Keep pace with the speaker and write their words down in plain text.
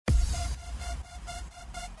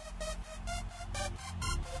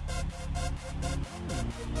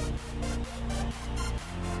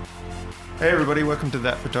Hey everybody, welcome to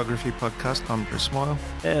That Photography Podcast. I'm Bruce Moyle.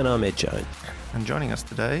 And I'm Ed Jones. And joining us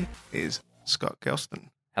today is Scott Gelston.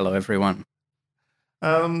 Hello, everyone.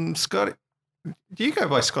 Scott, do you go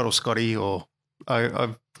by Scott or Scotty or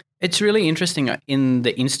I've It's really interesting. In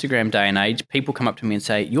the Instagram day and age, people come up to me and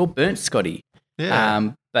say, "You're burnt, Scotty."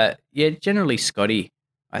 yeah. But yeah, generally Scotty,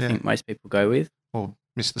 I think most people go with. Or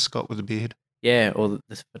Mr. Scott with a beard. Yeah, or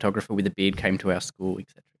the photographer with a beard came to our school,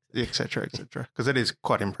 etc. Etc. Etc. Because it is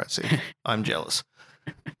quite impressive. I'm jealous.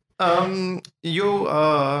 You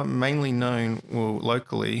are mainly known, well,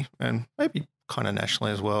 locally and maybe kind of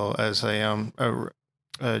nationally as well, as a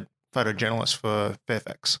photojournalist for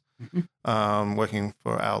Fairfax, working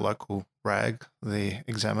for our local rag, the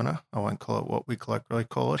Examiner. I won't call it what we colloquially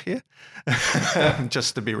call it here,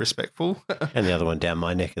 just to be respectful. And the other one down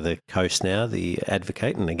my neck of the coast now, the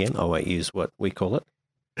Advocate. And again, I won't use what we call it.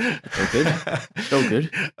 It's all good. It's all good.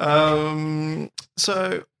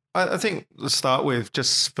 So I think let's start with,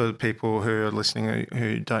 just for people who are listening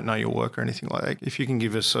who don't know your work or anything like that, if you can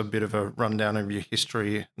give us a bit of a rundown of your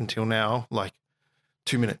history until now, like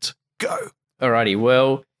 2 minutes, go. Alrighty.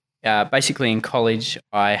 Well, basically in college,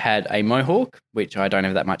 I had a mohawk, which I don't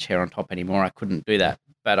have that much hair on top anymore. I couldn't do that.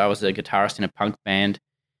 But I was a guitarist in a punk band.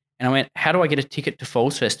 And I went, how do I get a ticket to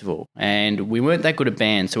Falls Festival? And we weren't that good at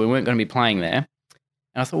bands, so we weren't going to be playing there.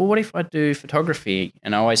 And I thought, well, what if I do photography?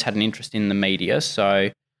 And I always had an interest in the media. So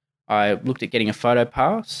I looked at getting a photo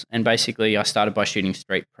pass. And basically, I started by shooting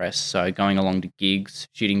street press. So going along to gigs,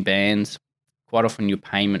 shooting bands. Quite often your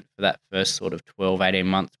payment for that first sort of 12, 18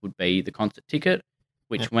 months would be the concert ticket,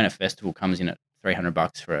 which when a festival comes in at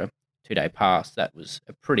 $300 for a 2-day pass, that was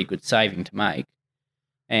a pretty good saving to make.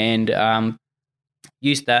 And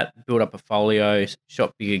used that, built up a folio,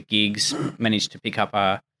 shot bigger gigs, managed to pick up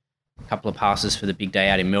a couple of passes for the big day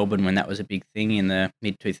out in Melbourne when that was a big thing in the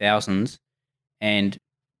mid-2000s, and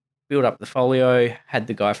built up the folio, had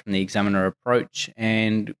the guy from the Examiner approach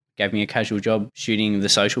and gave me a casual job shooting the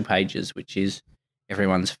social pages, which is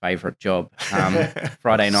everyone's favourite job.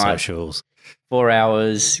 Friday night, Socials. 4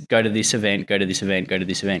 hours, go to this event, go to this event, go to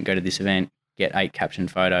this event, go to this event, get 8 captioned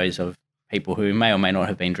photos of people who may or may not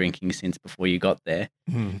have been drinking since before you got there.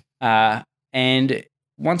 And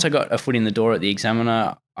once I got a foot in the door at the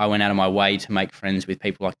Examiner, I went out of my way to make friends with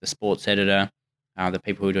people like the sports editor, the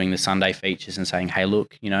people who are doing the Sunday features and saying, hey,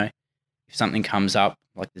 look, you know, if something comes up,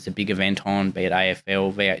 like there's a big event on, be it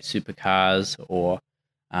AFL, V8 supercars or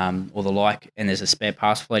the like, and there's a spare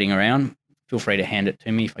pass floating around, feel free to hand it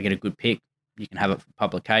to me. If I get a good pick, you can have it for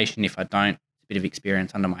publication. If I don't, it's a bit of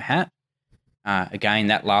experience under my hat. Again,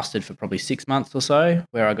 that lasted for probably 6 months or so,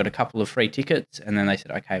 where I got a couple of free tickets, and then they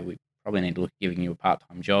said, okay, we probably need to look at giving you a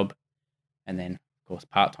part-time job. And then, of course,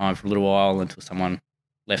 part-time for a little while until someone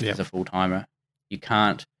left as a full-timer. You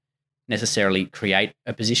can't necessarily create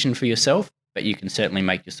a position for yourself, but you can certainly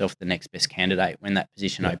make yourself the next best candidate when that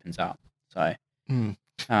position opens up. So,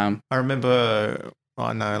 I remember,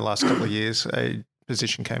 last couple of years, a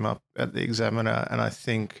position came up at the Examiner, and I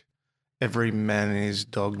think every man and his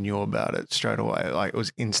dog knew about it straight away. Like, it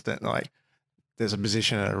was instant. Like, there's a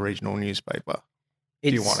position at a regional newspaper. Do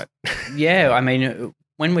you want it? Yeah, I mean,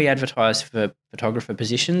 when we advertise for photographer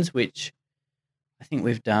positions, which I think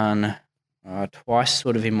we've done twice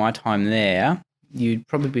sort of in my time there, you'd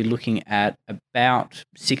probably be looking at about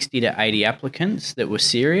 60 to 80 applicants that were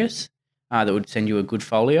serious, that would send you a good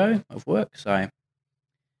folio of work. So,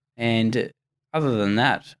 and other than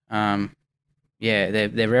that,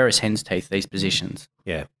 they're rare as hen's teeth, these positions.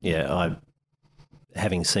 Yeah.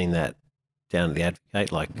 Having seen that down at the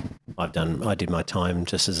Advocate, like I did my time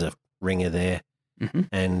just as a ringer there,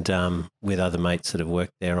 and with other mates that have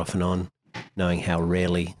worked there off and on, knowing how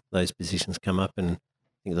rarely those positions come up. And I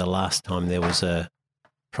think the last time there was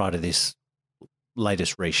prior to this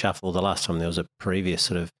latest reshuffle, the last time there was a previous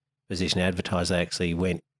sort of position advertised, they actually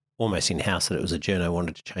went almost in-house that it was a journo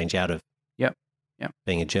wanted to change out of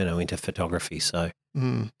being a journo into photography. So,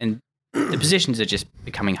 and the positions are just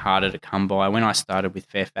becoming harder to come by. When I started with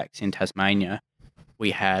Fairfax in Tasmania,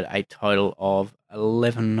 we had a total of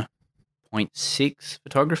 11.6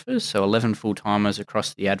 photographers, so 11 full-timers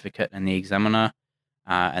across the Advocate and the Examiner,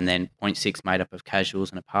 and then 0.6 made up of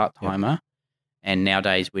casuals and a part-timer. And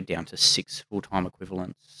nowadays we're down to 6 full-time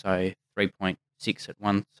equivalents, so 3.6 at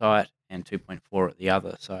one site and 2.4 at the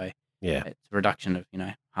other. So it's a reduction of,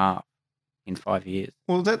 half in 5 years.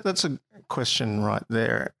 Well, that's a question right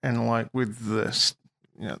there. And like with this,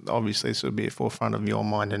 obviously this would be a forefront of your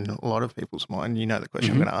mind and a lot of people's mind. You know the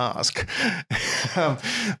question I'm going to ask.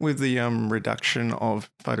 With the reduction of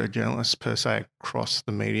photojournalists per se across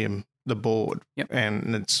the medium the board. Yep.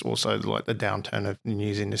 And it's also like the downturn of the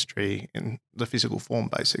news industry in the physical form,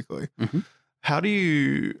 basically. Mm-hmm. How do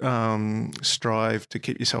you strive to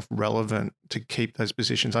keep yourself relevant, to keep those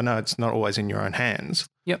positions? I know it's not always in your own hands.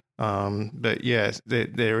 Yep. But yeah,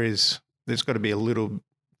 there's got to be a little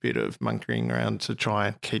bit of monkeying around to try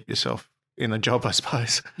and keep yourself in a job, I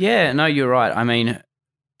suppose. Yeah, no, you're right. I mean,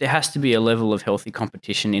 there has to be a level of healthy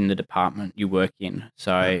competition in the department you work in.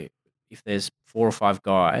 So if there's 4 or 5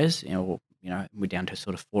 guys, we're down to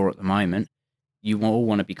sort of 4 at the moment, you all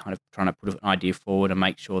want to be kind of trying to put an idea forward and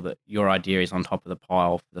make sure that your idea is on top of the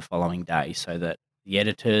pile for the following day, so that the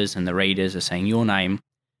editors and the readers are seeing your name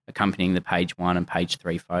accompanying the page 1 and page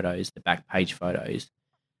 3 photos, the back page photos.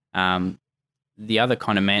 The other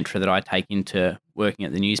kind of mantra that I take into working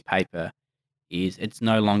at the newspaper is it's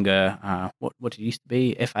no longer what it used to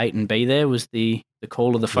be. F8 and B there was the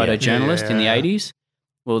call of the photojournalist in the 80s.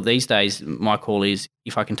 Well, these days my call is,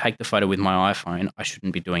 if I can take the photo with my iPhone, I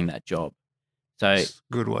shouldn't be doing that job. So it's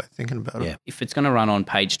a good way of thinking about it. If it's going to run on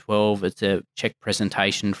page 12, it's a check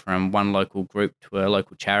presentation from one local group to a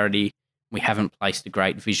local charity. We haven't placed a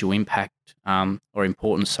great visual impact or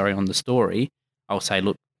importance, on the story. I'll say,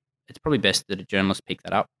 look, it's probably best that a journalist pick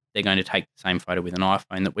that up. They're going to take the same photo with an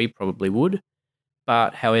iPhone that we probably would.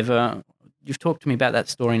 But however, you've talked to me about that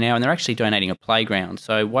story now, and they're actually donating a playground.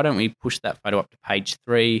 So why don't we push that photo up to page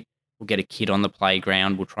 3? We'll get a kid on the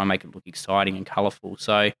playground. We'll try and make it look exciting and colourful.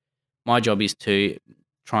 So my job is to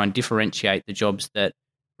try and differentiate the jobs that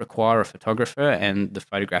require a photographer and the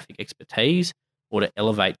photographic expertise, or to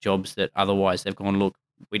elevate jobs that otherwise they've gone, look,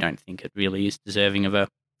 we don't think it really is deserving of a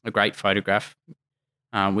great photograph,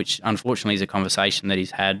 which unfortunately is a conversation that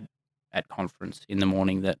he's had at conference in the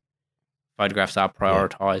morning, that photographs are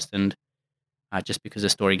prioritised, and just because a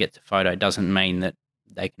story gets a photo doesn't mean that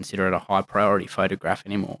they consider it a high priority photograph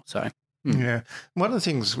anymore. So yeah, one of the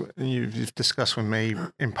things you've discussed with me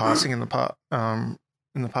in passing in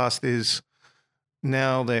the past is,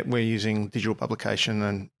 now that we're using digital publication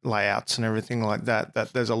and layouts and everything like that,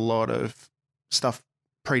 that there's a lot of stuff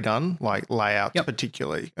pre-done, like layouts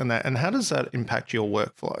particularly, and how does that impact your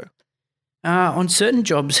workflow? On certain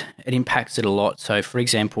jobs, it impacts it a lot. So, for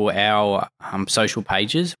example, our social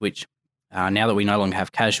pages, which now that we no longer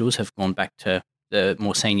have casuals, have gone back to the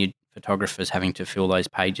more senior photographers having to fill those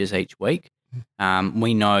pages each week.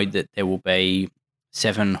 We know that there will be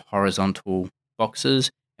 7 horizontal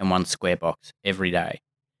boxes and 1 square box every day.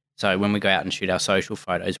 So when we go out and shoot our social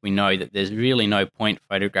photos, we know that there's really no point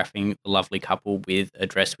photographing a lovely couple with a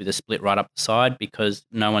dress with a split right up the side, because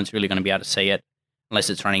no one's really going to be able to see it unless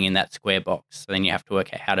it's running in that square box. So then you have to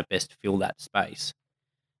work out how to best fill that space.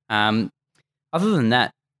 Other than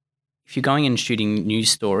that, if you're going and shooting news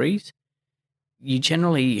stories, you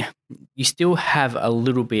still have a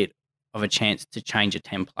little bit of a chance to change a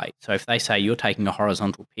template. So if they say you're taking a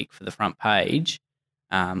horizontal pic for the front page,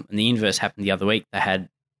 and the inverse happened the other week, they had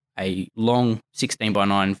a long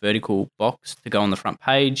 16:9 vertical box to go on the front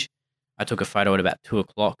page. I took a photo at about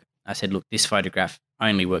 2:00. I said, look, this photograph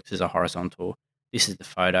only works as a horizontal. This is the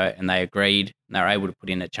photo. And they agreed, and they were able to put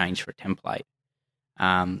in a change for a template.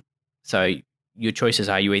 So your choices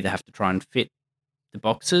are, you either have to try and fit the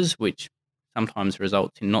boxes, which sometimes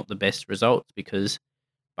results in not the best results, because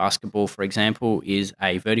basketball, for example, is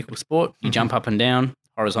a vertical sport. You jump up and down.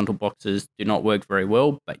 Horizontal boxes do not work very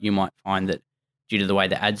well, but you might find that due to the way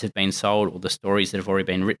the ads have been sold or the stories that have already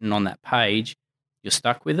been written on that page, you're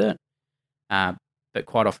stuck with it. But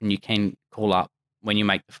quite often you can call up when you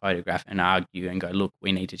make the photograph and argue and go, look,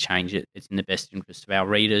 we need to change it. It's in the best interest of our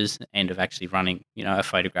readers and of actually running, a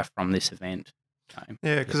photograph from this event. So,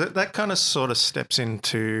 yeah, because that kind of sort of steps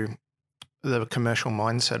into the commercial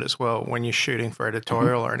mindset as well. When you're shooting for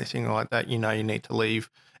editorial or anything like that, you need to leave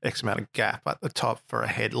X amount of gap at the top for a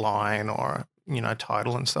headline or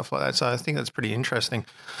title and stuff like that. So I think that's pretty interesting.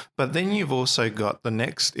 But then you've also got the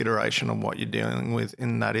next iteration of what you're dealing with,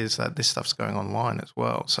 and that is that this stuff's going online as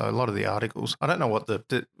well. So a lot of the articles, I don't know what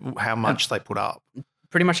how much they put up.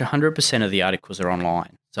 Pretty much 100% of the articles are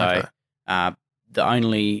online. So the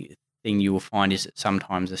only thing you will find is that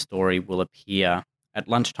sometimes a story will appear at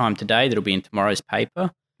lunchtime today that'll be in tomorrow's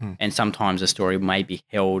paper, and sometimes a story may be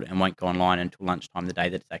held and won't go online until lunchtime the day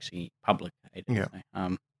that it's actually published. Yeah.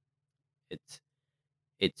 So,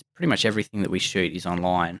 it's pretty much everything that we shoot is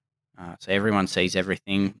online. So everyone sees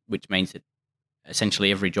everything, which means that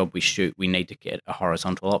essentially every job we shoot, we need to get a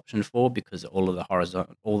horizontal option for, because all of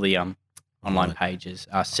the online pages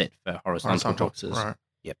are set for horizontal boxes. Right.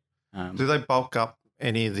 Yep. Do they bulk up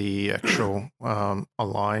any of the actual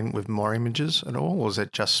online with more images at all, or is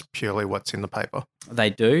it just purely what's in the paper?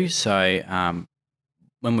 They do. So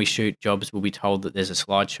when we shoot jobs, we'll be told that there's a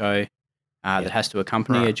slideshow that has to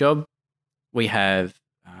accompany Right. a job. We have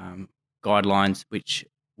guidelines which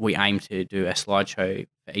we aim to do a slideshow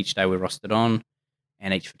for each day we're rostered on,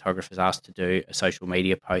 and each photographer is asked to do a social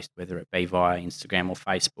media post, whether it be via Instagram or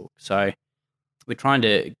Facebook. So we're trying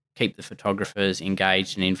to keep the photographers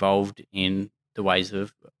engaged and involved in the ways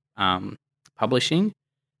of publishing,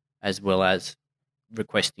 as well as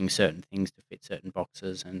requesting certain things to fit certain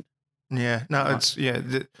boxes. And Yeah, no, it's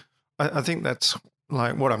I think that's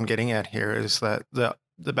like what I'm getting at here is that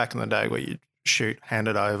the back in the day where you shoot, hand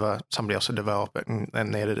it over, somebody else would develop it,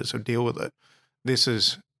 and the editors would deal with it. This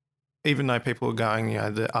is, even though people are going,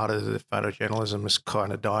 the art of the photojournalism is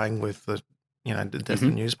kind of dying with the death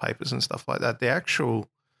of newspapers and stuff like that. The actual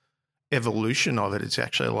evolution of it is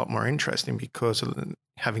actually a lot more interesting because of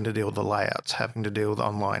having to deal with the layouts, having to deal with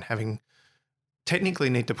online, having technically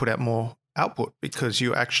need to put out more output because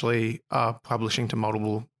you actually are publishing to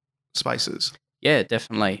multiple spaces. Yeah,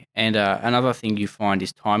 definitely. And another thing you find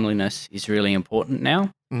is timeliness is really important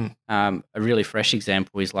now. A really fresh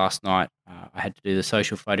example is last night I had to do the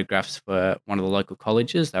social photographs for one of the local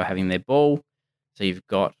colleges. They were having their ball. So you've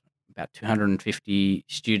got about 250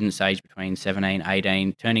 students aged between 17,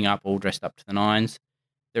 18, turning up all dressed up to the nines.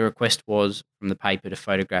 The request was from the paper to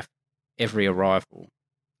photograph every arrival.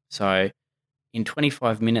 So in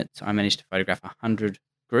 25 minutes, I managed to photograph 100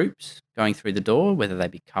 groups going through the door, whether they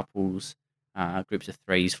be couples, groups of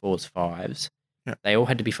 3s, 4s, 5s. Yeah. They all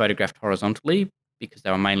had to be photographed horizontally because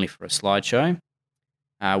they were mainly for a slideshow.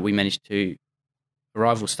 We managed to,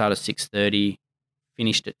 arrival started at 6:30,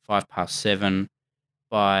 finished at 7:05.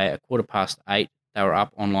 By 8:15, they were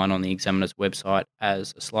up online on the examiner's website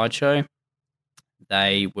as a slideshow.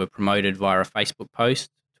 They were promoted via a Facebook post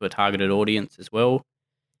to a targeted audience as well.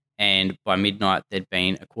 And by midnight, there'd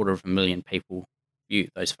been 250,000 people view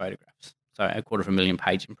those photographs. So 250,000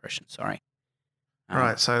 page impressions, sorry.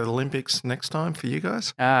 Right, so the Olympics next time for you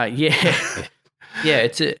guys? Yeah. Yeah,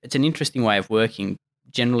 it's an interesting way of working.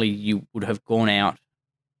 Generally, you would have gone out,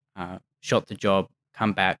 shot the job,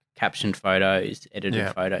 come back, captioned photos,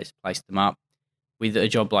 edited photos, placed them up. With a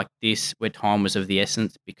job like this, where time was of the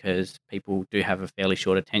essence because people do have a fairly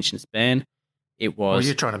short attention span, it was... Well,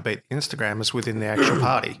 you're trying to beat the Instagrammers within the actual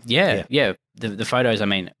party. Yeah. The photos, I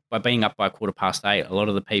mean, by being up by 8:15, a lot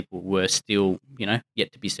of the people were still,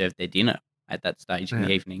 yet to be served their dinner at that stage in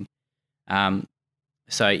the evening.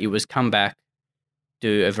 So it was come back,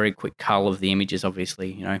 do a very quick cull of the images,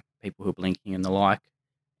 obviously, people who are blinking and the like,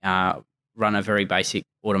 run a very basic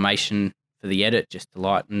automation for the edit just to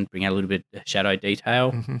lighten, bring out a little bit of shadow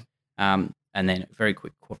detail, and then a very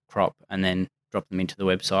quick crop and then drop them into the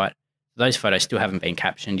website. Those photos still haven't been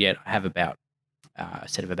captioned yet. I have about a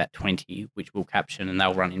set of about 20 which we'll caption and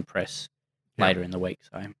they'll run in press later in the week.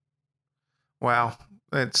 So, wow,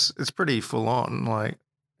 it's pretty full on. Like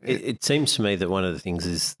it seems to me that one of the things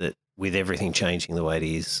is that with everything changing the way it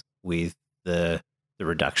is, with the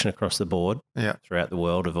reduction across the board throughout the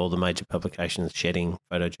world of all the major publications shedding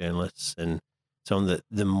photojournalists and so on, that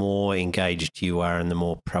the more engaged you are and the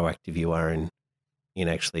more proactive you are in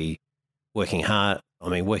actually working hard. I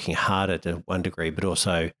mean, working harder to one degree, but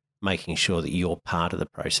also making sure that you're part of the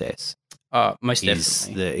process. Most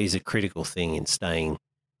definitely is a critical thing in staying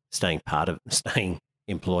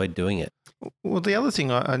employed doing it. Well, the other thing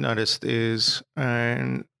I noticed is,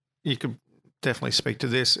 and you could definitely speak to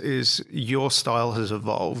this, is your style has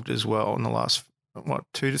evolved as well in the last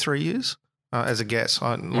 2 to 3 years. As a guess,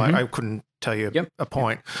 I couldn't tell you a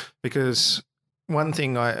point because one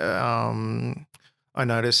thing I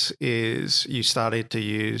notice is you started to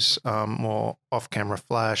use more off-camera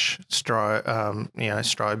flash, strobes,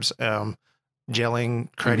 gelling,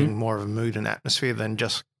 creating more of a mood and atmosphere than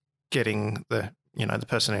just getting the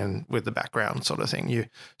person in with the background sort of thing. You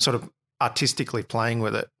sort of artistically playing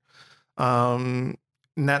with it. And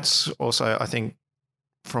that's also, I think,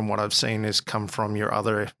 from what I've seen, has come from your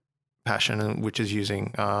other passion, which is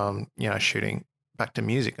using, shooting back to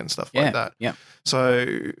music and stuff like that. Yeah.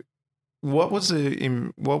 So what was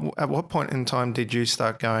at what point in time did you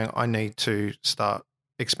start going, I need to start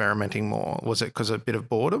experimenting more? Was it because of a bit of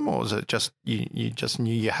boredom, or was it just you just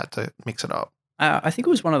knew you had to mix it up? I think it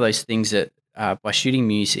was one of those things that by shooting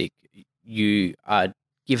music, you are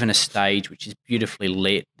given a stage which is beautifully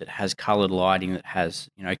lit, that has coloured lighting, that has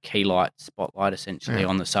key light, spotlight essentially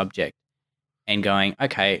on the subject, and going,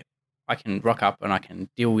 okay, I can rock up and I can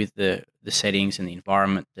deal with the settings and the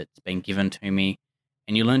environment that's been given to me.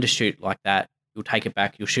 And you learn to shoot like that. You'll take it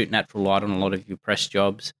back. You'll shoot natural light on a lot of your press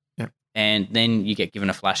jobs. Yeah. And then you get given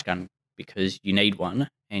a flash gun because you need one.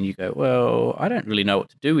 And you go, well, I don't really know what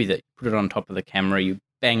to do with it. You put it on top of the camera. You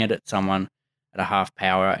bang it at someone. at a half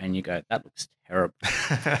power, and you go, that looks terrible.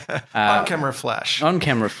 On-camera flash.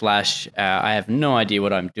 On-camera flash, I have no idea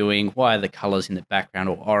what I'm doing. Why are the colours in the background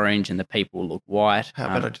all orange and the people look white? How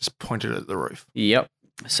about I just pointed at the roof? Yep.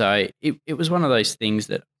 So it was one of those things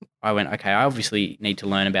that I went, okay, I obviously need to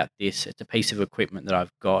learn about this. It's a piece of equipment that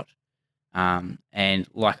I've got. And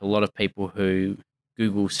like a lot of people who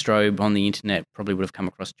Google strobe on the internet, probably would have come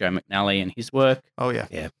across Joe McNally and his work. Oh, yeah.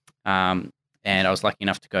 Yeah. And I was lucky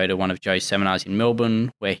enough to go to one of Joe's seminars in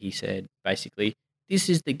Melbourne where he said, basically, this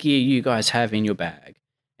is the gear you guys have in your bag.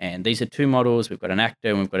 And these are 2 models. We've got an actor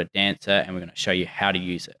and we've got a dancer, and we're going to show you how to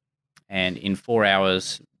use it. And in 4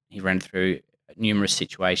 hours, he ran through numerous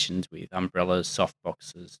situations with umbrellas,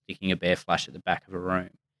 softboxes, sticking a bare flash at the back of a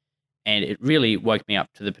room. And it really woke me up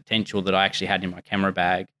to the potential that I actually had in my camera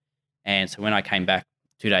bag. And so when I came back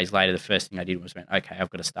 2 days later, the first thing I did was went, okay,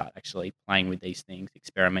 I've got to start actually playing with these things,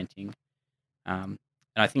 experimenting. And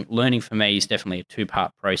I think learning for me is definitely a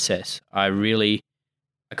 2-part process. I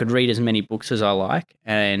could read as many books as I like,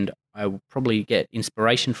 and I will probably get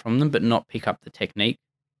inspiration from them, but not pick up the technique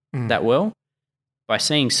that well. By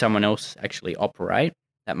seeing someone else actually operate,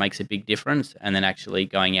 that makes a big difference. And then actually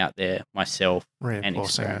going out there myself and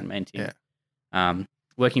experimenting. Yeah.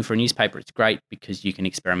 Working for a newspaper, it's great because you can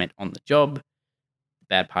experiment on the job. The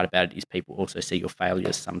bad part about it is people also see your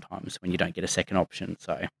failures sometimes when you don't get a second option.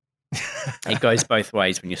 So it goes both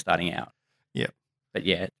ways when you're starting out. Yeah. But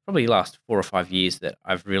yeah, it's probably the last 4 or 5 years that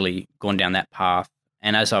I've really gone down that path.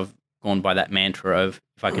 And as I've gone by that mantra of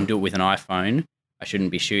if I can do it with an iPhone, I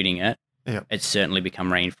shouldn't be shooting it. Yeah. It's certainly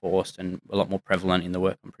become reinforced and a lot more prevalent in the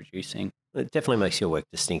work I'm producing. It definitely makes your work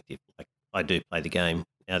distinctive. Like I do play the game.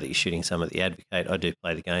 Now that you're shooting some at the Advocate, I do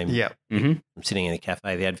play the game. Yeah. Mm-hmm. I'm sitting in the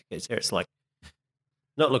cafe, the Advocate's there. It's like,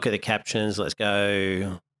 not look at the captions. Let's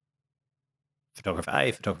go photographer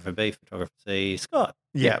A, photographer B, photographer C, Scott.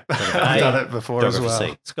 Yeah. I've done it before as well.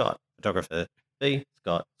 C, Scott. Photographer B,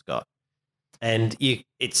 Scott. And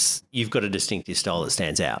you've got a distinctive style that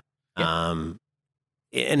stands out. Yeah.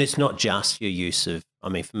 And it's not just your use of, I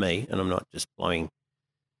mean, for me, and I'm not just blowing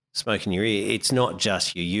smoke in your ear, it's not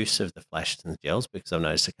just your use of the flashes and the gels, because I've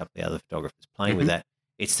noticed a couple of the other photographers playing with that.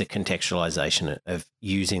 It's the contextualization of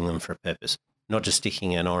using them for a purpose, not just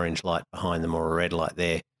sticking an orange light behind them or a red light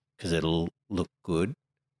there because it'll look good,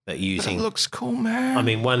 but using. It looks cool, man. I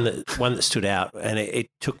mean, one that stood out, and it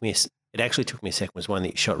actually took me a second, was one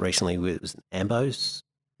that you shot recently with, it was an Ambos.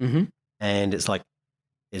 Mm-hmm. And it's like,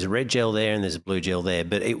 there's a red gel there and there's a blue gel there,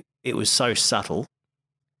 but it was so subtle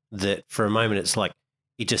that for a moment it's like,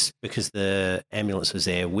 it just, because the ambulance was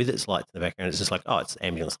there with its lights in the background, it's just like, oh, it's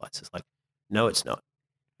ambulance lights. It's like, no, it's not.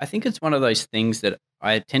 I think it's one of those things that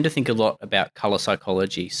I tend to think a lot about color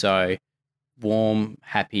psychology. So warm,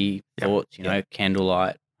 happy thoughts, you know,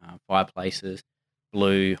 candlelight, fireplaces,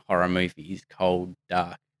 blue, horror movies, cold,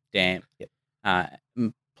 dark, damp.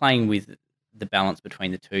 Playing with the balance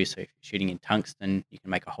between the two. So if you're shooting in tungsten, you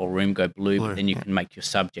can make a whole room go blue, but then you can make your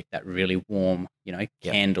subject that really warm, you know,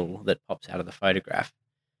 candle that pops out of the photograph.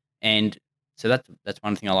 And so that's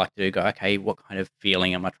one thing I like to do, go, okay, what kind of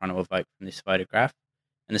feeling am I trying to evoke from this photograph?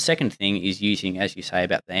 And the second thing is using, as you say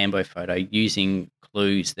about the Ambo photo, using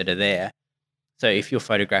clues that are there. So if you're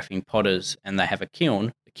photographing potters and they have a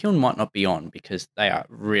kiln, the kiln might not be on because they are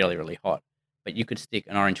really, really hot. But you could stick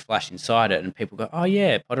an orange flash inside it and people go, oh,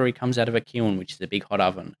 yeah, pottery comes out of a kiln, which is a big hot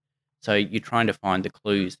oven. So you're trying to find the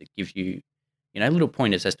clues that give you, you know, little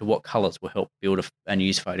pointers as to what colours will help build a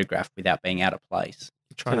news photograph without being out of place.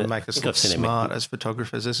 Trying to make us look smart as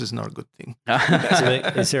photographers. This is not a good thing.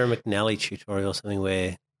 Is there a McNally tutorial or something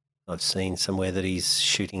where I've seen somewhere that he's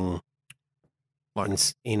shooting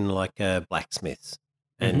in like a blacksmith's,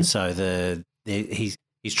 and so he's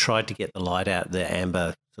tried to get the light out, the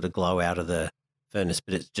amber sort of glow out of the furnace,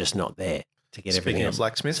 but it's just not there to get everything else. Speaking of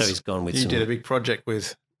blacksmiths, so he's gone with. You did a big project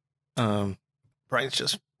with Brains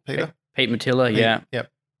Just Peter. Pete Matilla, yeah. Yep.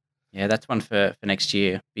 Yeah, that's one for next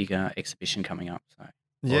year. Big exhibition coming up. So.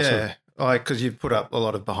 Yeah, because you've put up a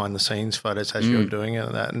lot of behind the scenes photos as you're doing it,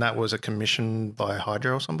 and that was a commission by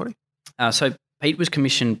Hydra or somebody. So Pete was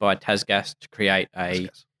commissioned by Tasgas to create a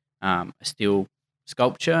steel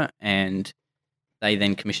sculpture, and they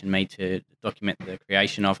then commissioned me to document the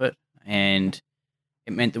creation of it. And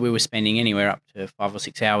it meant that we were spending anywhere up to 5 or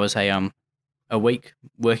 6 hours a week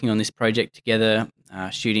working on this project together,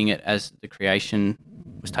 shooting it as the creation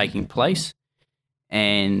was taking place.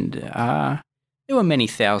 And there were many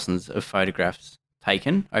thousands of photographs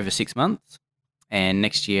taken over 6 months. And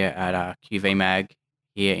next year at QV Mag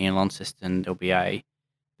here in Launceston, there'll be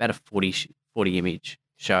about a 40 image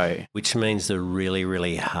show. Which means the really,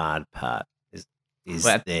 really hard part is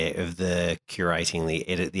Well, there of the curating,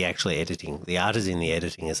 the actually editing. The art is in the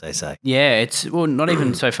editing, as they say. Yeah, it's not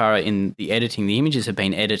even so far in the editing. The images have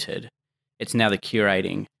been edited. It's now the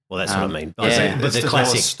curating. Well, that's what I mean. Yeah. But the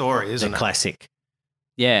classic story, isn't the it? classic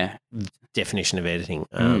Yeah. definition of editing.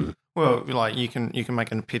 Well, like you can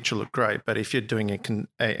make a picture look great, but if you're doing a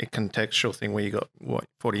contextual thing where you got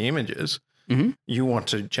 40 images, you want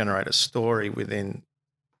to generate a story within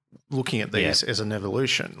looking at these as an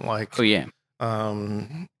evolution. Like,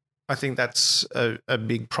 I think that's a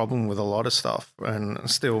big problem with a lot of stuff, and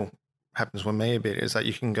still happens with me a bit. Is that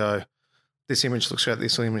you can go, this image looks great,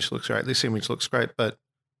 this image looks great, this image looks great, but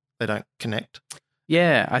they don't connect.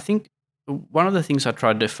 Yeah, I think one of the things I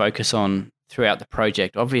tried to focus on throughout the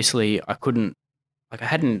project, obviously I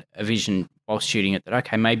hadn't a vision while shooting it that,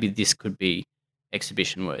 okay, maybe this could be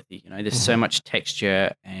exhibition worthy. There's so much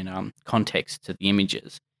texture and context to the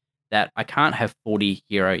images that I can't have 40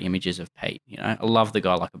 hero images of Pete. I love the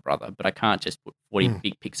guy like a brother, but I can't just put 40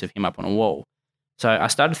 big pics of him up on a wall. So I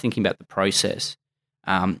started thinking about the process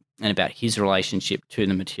and about his relationship to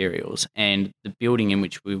the materials and the building in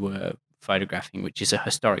which we were photographing, which is a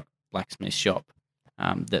historic blacksmith shop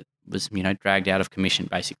that was, dragged out of commission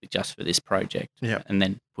basically just for this project and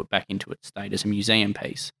then put back into its state as a museum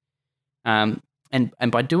piece. And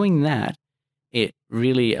by doing that, it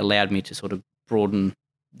really allowed me to sort of broaden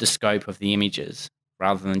the scope of the images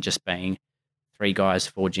rather than just being 3 guys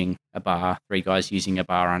forging a bar, 3 guys using a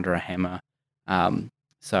bar under a hammer.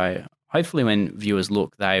 So hopefully when viewers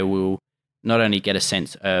look, they will not only get a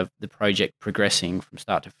sense of the project progressing from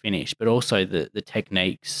start to finish, but also the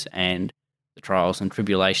techniques and the trials and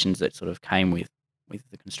tribulations that sort of came with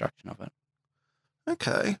the construction of it.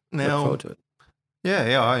 Okay. Look Now, forward to it.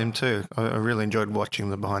 yeah, I am too. I really enjoyed watching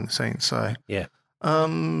the behind the scenes. So yeah.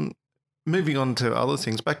 Moving on to other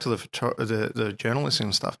things, back to the journalism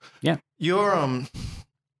and stuff. Yeah. You're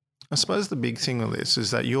I suppose the big thing with this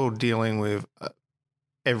is that you're dealing with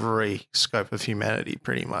every scope of humanity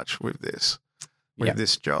pretty much with this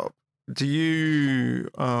job. Do you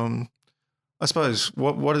I suppose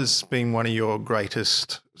what has been one of your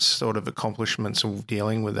greatest sort of accomplishments of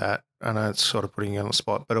dealing with that? I know it's sort of putting you on the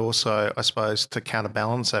spot, but also I suppose to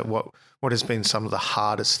counterbalance that, what has been some of the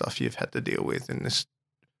hardest stuff you've had to deal with in this?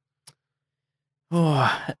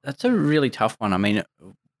 Oh, that's a really tough one. I mean,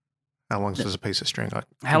 how long is a piece of string?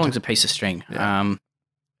 How long's a piece of string? Yeah.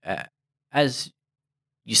 As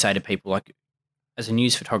you say to people, like as a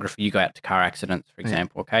news photographer, you go out to car accidents, for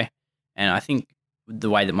example, okay? And I think the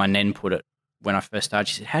way that my nan put it when I first started,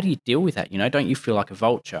 she said, how do you deal with that? Don't you feel like a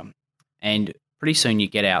vulture? And pretty soon you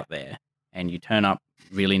get out there and you turn up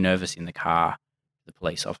really nervous in the car, the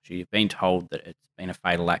police officer. You've been told that it's been a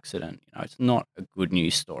fatal accident. It's not a good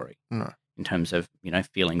news story in terms of,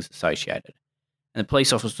 feelings associated. And the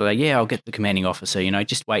police officer will say, yeah, I'll get the commanding officer,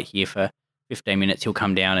 just wait here for 15 minutes. He'll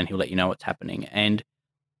come down and he'll let you know what's happening. And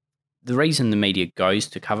the reason the media goes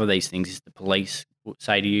to cover these things is the police will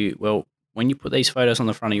say to you, well, when you put these photos on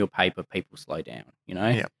the front of your paper, people slow down,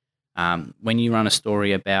 When you run a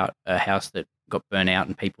story about a house that got burnt out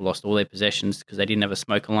and people lost all their possessions because they didn't have a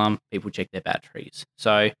smoke alarm, people check their batteries.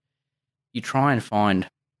 So you try and find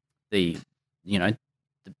the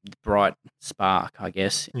bright spark, I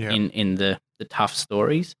guess, in the tough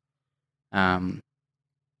stories.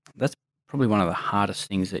 That's probably one of the hardest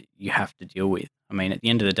things that you have to deal with. I mean, at the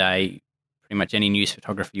end of the day, pretty much any news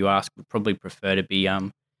photographer you ask would probably prefer to be,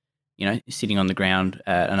 sitting on the ground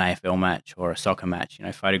at an AFL match or a soccer match,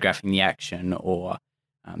 photographing the action or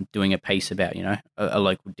doing a piece about, a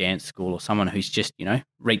local dance school or someone who's just,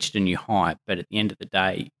 reached a new height. But at the end of the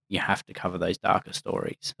day, you have to cover those darker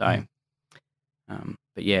stories. So,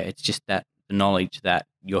 but yeah, it's just that the knowledge that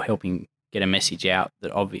you're helping get a message out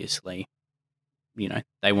that obviously,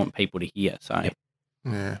 they want people to hear. So,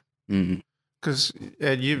 yeah. Because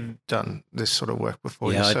Ed, you've done this sort of work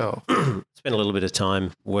before yourself. I spent a little bit of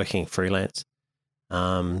time working freelance,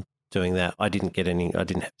 doing that. I didn't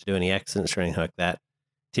have to do any accidents or anything like that.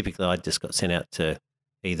 Typically, I just got sent out to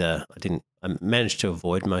I managed to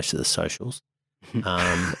avoid most of the socials.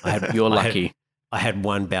 You're lucky. I had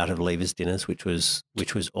one bout of leavers dinners, which was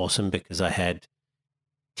awesome because I had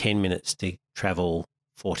 10 minutes to travel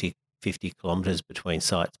 40, 50 kilometres between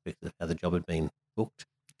sites because of how the job had been booked,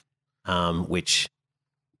 which,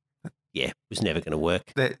 was never going to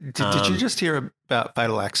work. Did you just hear about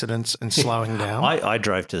fatal accidents and slowing down? I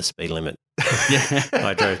drove to the speed limit.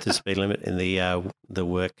 I drove to the speed limit in the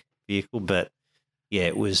work vehicle, but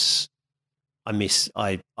it was. I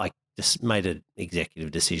just made an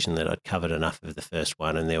executive decision that I'd covered enough of the first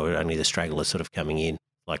one, and there were only the stragglers sort of coming in.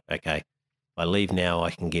 Like, okay, if I leave now, I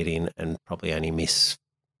can get in and probably only miss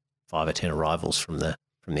 5 or 10 arrivals from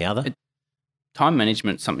the other. Time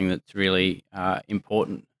management is something that's really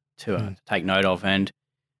important to take note of. And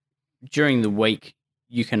during the week,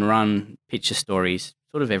 you can run picture stories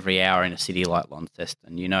sort of every hour in a city like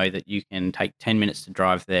Launceston. You know that you can take 10 minutes to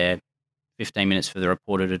drive there, 15 minutes for the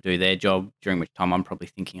reporter to do their job, during which time I'm probably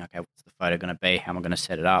thinking, okay, what's the photo going to be? How am I going to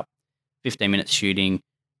set it up? 15 minutes shooting,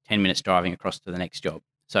 10 minutes driving across to the next job.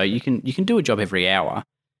 So you can do a job every hour.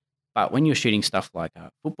 But when you're shooting stuff like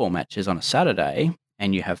football matches on a Saturday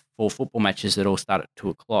and you have 4 football matches that all start at 2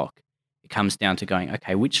 o'clock, it comes down to going,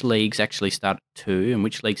 okay, which leagues actually start at 2 and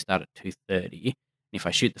which leagues start at 2:30? If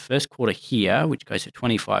I shoot the first quarter here, which goes for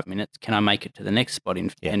 25 minutes, can I make it to the next spot in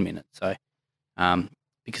 10 minutes? So,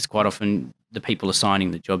 because quite often the people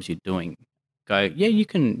assigning the jobs you're doing go, yeah, you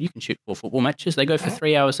can shoot 4 football matches. They go for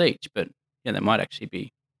 3 hours each, but yeah, they might actually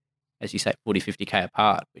be, as you say, 40, 50K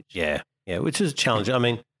apart. Which which is a challenge. I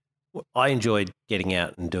mean, I enjoyed getting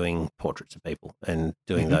out and doing portraits of people and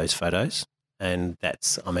doing those photos. And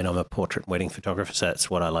I'm a portrait and wedding photographer, so that's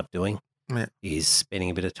what I love doing, is spending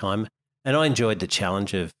a bit of time. And I enjoyed the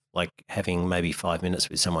challenge of like having maybe 5 minutes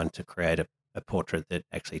with someone to create a portrait that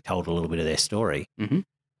actually told a little bit of their story. Mm-hmm.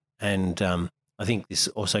 And I think this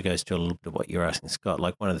also goes to a little bit of what you're asking, Scott.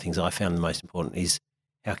 Like one of the things I found the most important is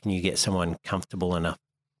how can you get someone comfortable enough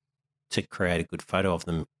to create a good photo of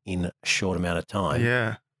them in a short amount of time?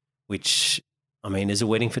 Yeah. Which, I mean, as a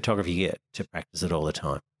wedding photographer, you get to practice it all the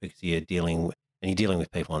time because you're dealing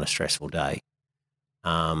with people on a stressful day.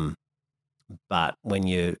 But when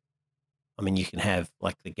you can have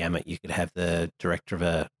like the gamut. You could have the director of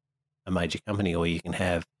a major company, or you can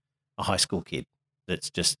have a high school kid that's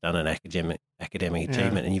just done an academic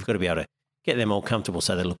achievement, and you've got to be able to get them all comfortable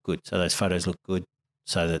so they look good, so those photos look good,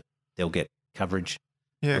 so that they'll get coverage,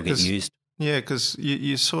 they'll get used. Yeah, because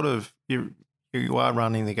you sort of you are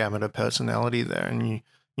running the gamut of personality there, and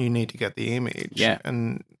you need to get the image. Yeah,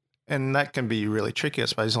 and that can be really tricky, I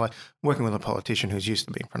suppose. Like working with a politician who's used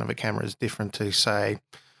to be in front of a camera is different to, say,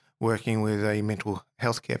 working with a mental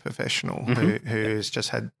health care professional who's just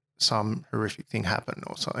had some horrific thing happen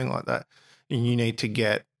or something like that. And you need to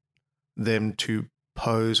get them to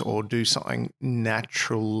pose or do something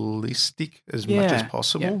naturalistic as much as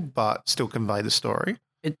possible, but still convey the story.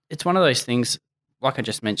 It's one of those things, like I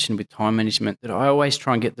just mentioned with time management, that I always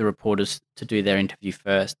try and get the reporters to do their interview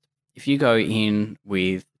first. If you go in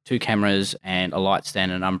with 2 cameras and a light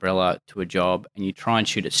stand and an umbrella to a job and you try and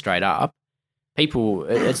shoot it straight up, people,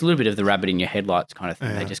 it's a little bit of the rabbit in your headlights kind of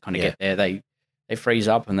thing. They just kind of get there. They freeze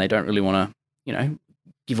up and they don't really want to,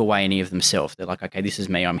 give away any of themselves. They're like, okay, this is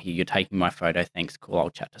me. I'm here. You're taking my photo. Thanks. Cool.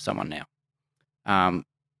 I'll chat to someone now.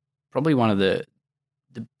 Probably one of the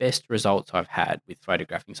best results I've had with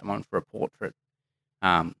photographing someone for a portrait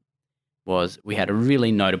was we had a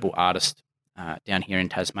really notable artist down here in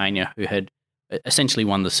Tasmania who had essentially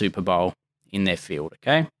won the Super Bowl in their field.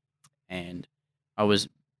 Okay. And I was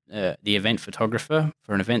the event photographer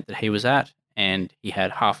for an event that he was at, and he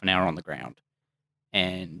had half an hour on the ground.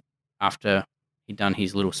 And after he'd done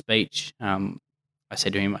his little speech, I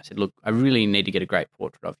said to him, look, I really need to get a great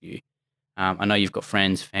portrait of you. I know you've got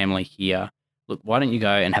friends, family here. Look, why don't you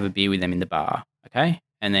go and have a beer with them in the bar, okay?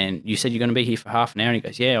 And then you said you're going to be here for half an hour. And he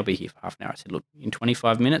goes, yeah, I'll be here for half an hour. I said, look, in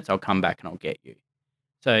 25 minutes, I'll come back and I'll get you.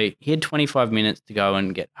 So he had 25 minutes to go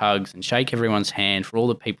and get hugs and shake everyone's hand for all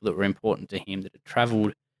the people that were important to him that had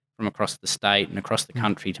travelled from across the state and across the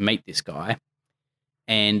country to meet this guy.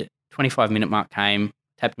 And 25-minute mark came,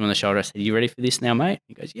 tapped him on the shoulder. I said, you ready for this now, mate?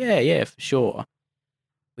 He goes, yeah, for sure.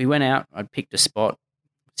 We went out. I'd picked a spot,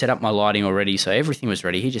 set up my lighting already, so everything was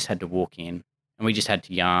ready. He just had to walk in, and we just had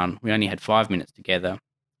to yarn. We only had 5 minutes together.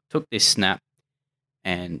 Took this snap,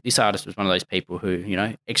 and this artist was one of those people who,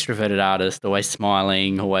 extroverted artist, always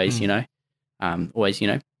smiling, always, putting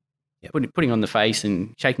on the face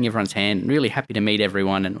and shaking everyone's hand, really happy to meet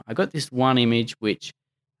everyone. And I got this one image which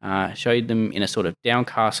showed them in a sort of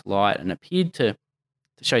downcast light and appeared to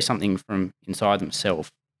show something from inside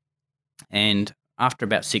themselves. And after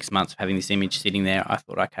about 6 months of having this image sitting there, I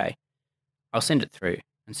thought, okay, I'll send it through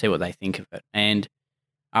and see what they think of it. And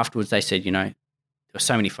afterwards they said, there were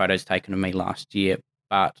so many photos taken of me last year,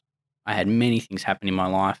 but I had many things happen in my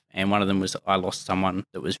life. And one of them was I lost someone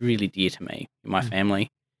that was really dear to me in my family.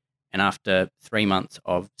 And after 3 months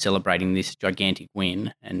of celebrating this gigantic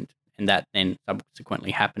win and that then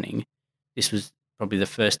subsequently happening, this was probably the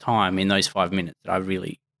first time in those 5 minutes that I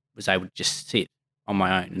really was able to just sit on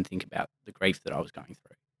my own and think about the grief that I was going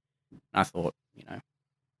through. And I thought,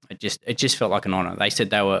 it just felt like an honour. They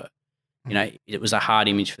said they were, it was a hard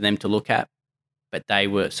image for them to look at, but they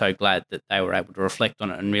were so glad that they were able to reflect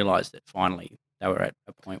on it and realise that finally they were at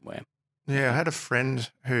a point where Yeah, I had a friend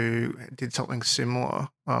who did something similar,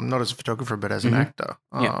 not as a photographer, but as an actor.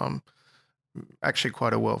 Actually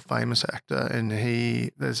quite a world famous actor. And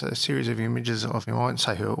there's a series of images of him. I won't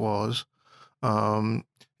say who it was.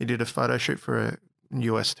 He did a photo shoot for a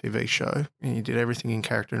US TV show, and he did everything in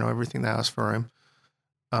character and everything they asked for him.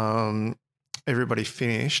 Everybody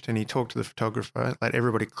finished, and he talked to the photographer, let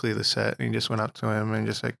everybody clear the set, and he just went up to him and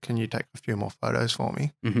just said, "Can you take a few more photos for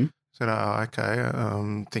me?" Mm-hmm. Said, "Oh,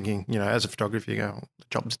 okay." Thinking, as a photographer, you go, "The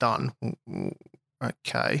job's done."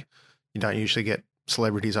 Okay. You don't usually get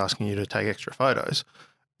celebrities asking you to take extra photos.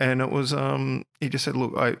 And it was, he just said,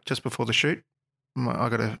 "Look, just before the shoot, I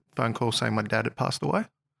got a phone call saying my dad had passed away,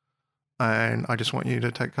 and I just want you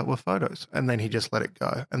to take a couple of photos." And then he just let it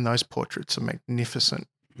go. And those portraits are magnificent.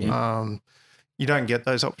 Yeah. You don't get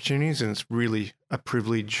those opportunities, and it's really a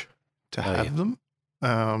privilege to have them.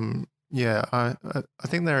 I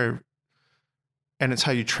think and it's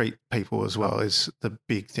how you treat people as well is the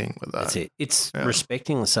big thing with that. That's it. It's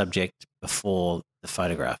respecting the subject before the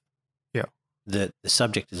photograph. Yeah. The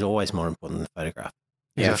subject is always more important than the photograph.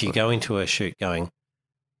 Yeah. So if you go into a shoot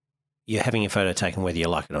you're having your photo taken whether you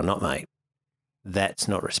like it or not, mate, that's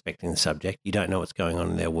not respecting the subject. You don't know what's going on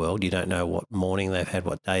in their world. You don't know what morning they've had,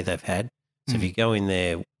 what day they've had. So if you go in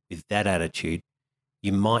there with that attitude,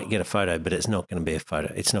 you might get a photo, but it's not going to be a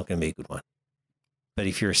photo. It's not going to be a good one. But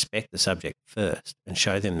if you respect the subject first and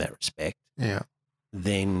show them that respect,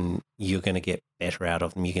 then you're going to get better out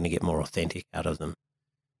of them. You're going to get more authentic out of them.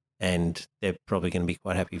 And they're probably going to be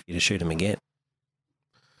quite happy for you to shoot them again.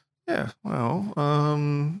 Yeah, well,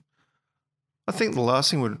 I think the last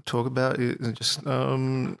thing we'd talk about is just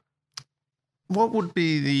what would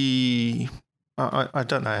be I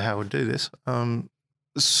don't know how we'd do this,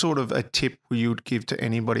 sort of a tip you would give to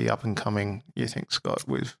anybody up and coming, you think, Scott,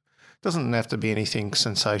 doesn't have to be anything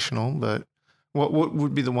sensational, but what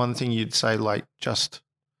would be the one thing you'd say, like, just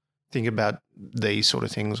think about these sort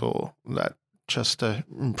of things, or that just to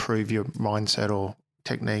improve your mindset or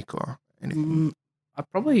technique or anything?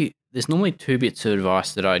 There's normally two bits of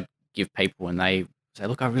advice that I'd give people when they say,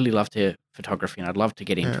 "Look, I really love photography and I'd love to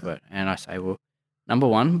get into it." And I say, well, number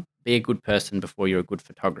one, be a good person before you're a good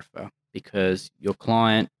photographer, because your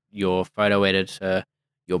client, your photo editor,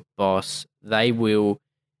 your boss, they will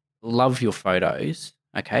love your photos.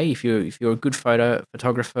 Okay, if you're a good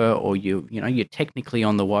photographer, or you're technically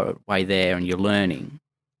on the way there and you're learning,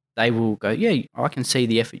 they will go, "Yeah, I can see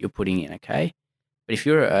the effort you're putting in." Okay, but if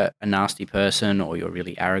you're a nasty person, or you're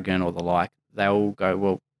really arrogant or the like, they'll go,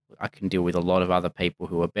 "Well, I can deal with a lot of other people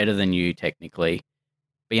who are better than you technically.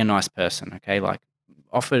 Be a nice person." Okay, like,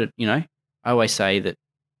 offer. I always say that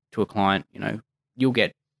to a client, you'll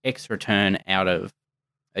get X return out of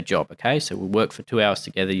a job. Okay, so we'll work for 2 hours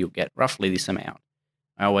together. You'll get roughly this amount.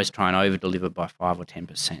 I always try and over deliver by 5 or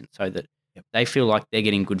 10%, so that they feel like they're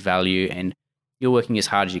getting good value, and you're working as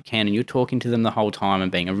hard as you can, and you're talking to them the whole time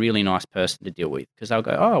and being a really nice person to deal with, because they'll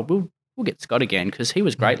go, "Oh, we'll get Scott again because he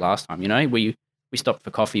was great last time." We stopped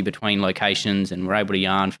for coffee between locations and were able to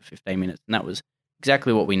yarn for 15 minutes, and that was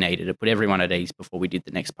exactly what we needed to put everyone at ease before we did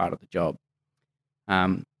the next part of the job.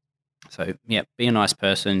 Be a nice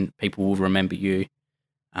person. People will remember you.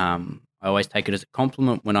 I always take it as a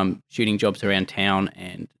compliment when I'm shooting jobs around town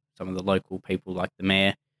and some of the local people, like the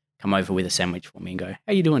mayor, come over with a sandwich for me and go,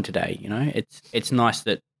 "How you doing today?" It's nice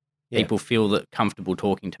that people feel that comfortable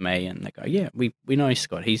talking to me, and they go, "Yeah, we know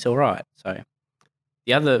Scott. He's all right." So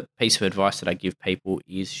the other piece of advice that I give people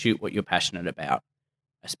is shoot what you're passionate about,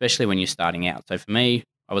 especially when you're starting out. So for me,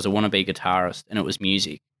 I was a wannabe guitarist, and it was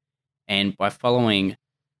music. And by following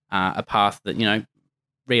a path that,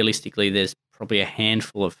 realistically, there's probably a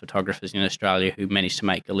handful of photographers in Australia who managed to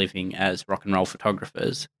make a living as rock and roll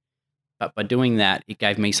photographers. But by doing that, it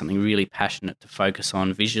gave me something really passionate to focus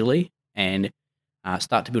on visually, and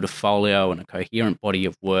start to build a folio and a coherent body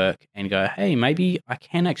of work, and go, "Hey, maybe I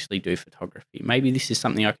can actually do photography. Maybe this is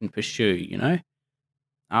something I can pursue."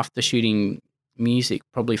 After shooting music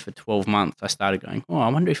probably for 12 months, I started going, "Oh, I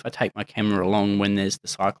wonder if I take my camera along when there's the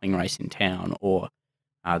cycling race in town, or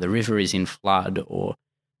the river is in flood, or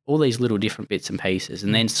all these little different bits and pieces,"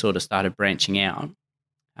 and then sort of started branching out.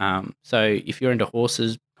 So if you're into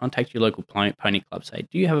horses, contact your local pony club. Say,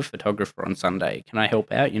 "Do you have a photographer on Sunday? Can I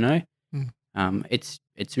help out?"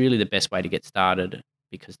 It's really the best way to get started,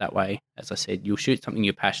 because that way, as I said, you'll shoot something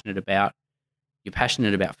you're passionate about. You're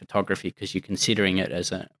passionate about photography because you're considering it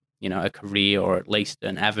as a career, or at least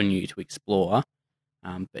an avenue to explore.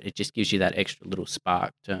 But it just gives you that extra little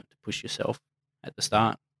spark to push yourself at the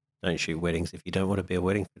start. Don't shoot weddings if you don't want to be a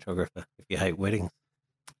wedding photographer, if you hate weddings.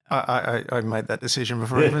 I made that decision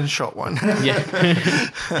before I even shot one.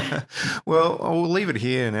 Yeah. Well, I'll leave it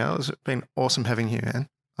here now. It's been awesome having you,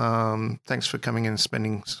 man. Thanks for coming and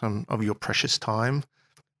spending some of your precious time.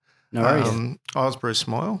 No worries. I was Bruce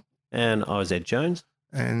Smile. And I was Ed Jones.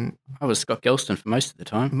 And I was Scott Gelston for most of the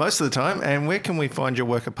time. And where can we find your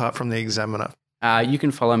work apart from the Examiner? You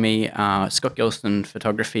can follow me, Scott Gelston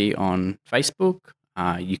Photography, on Facebook.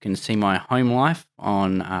 You can see my home life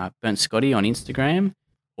on Burnt Scotty on Instagram,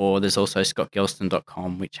 or there's also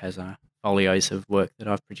scottgelston.com, which has folios of work that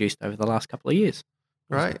I've produced over the last couple of years.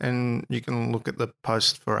 Right, and you can look at the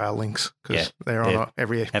post for our links because they're on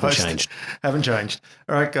every post. Haven't changed.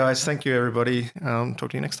 All right, guys. Thank you, everybody. Talk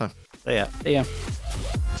to you next time. See ya. See ya.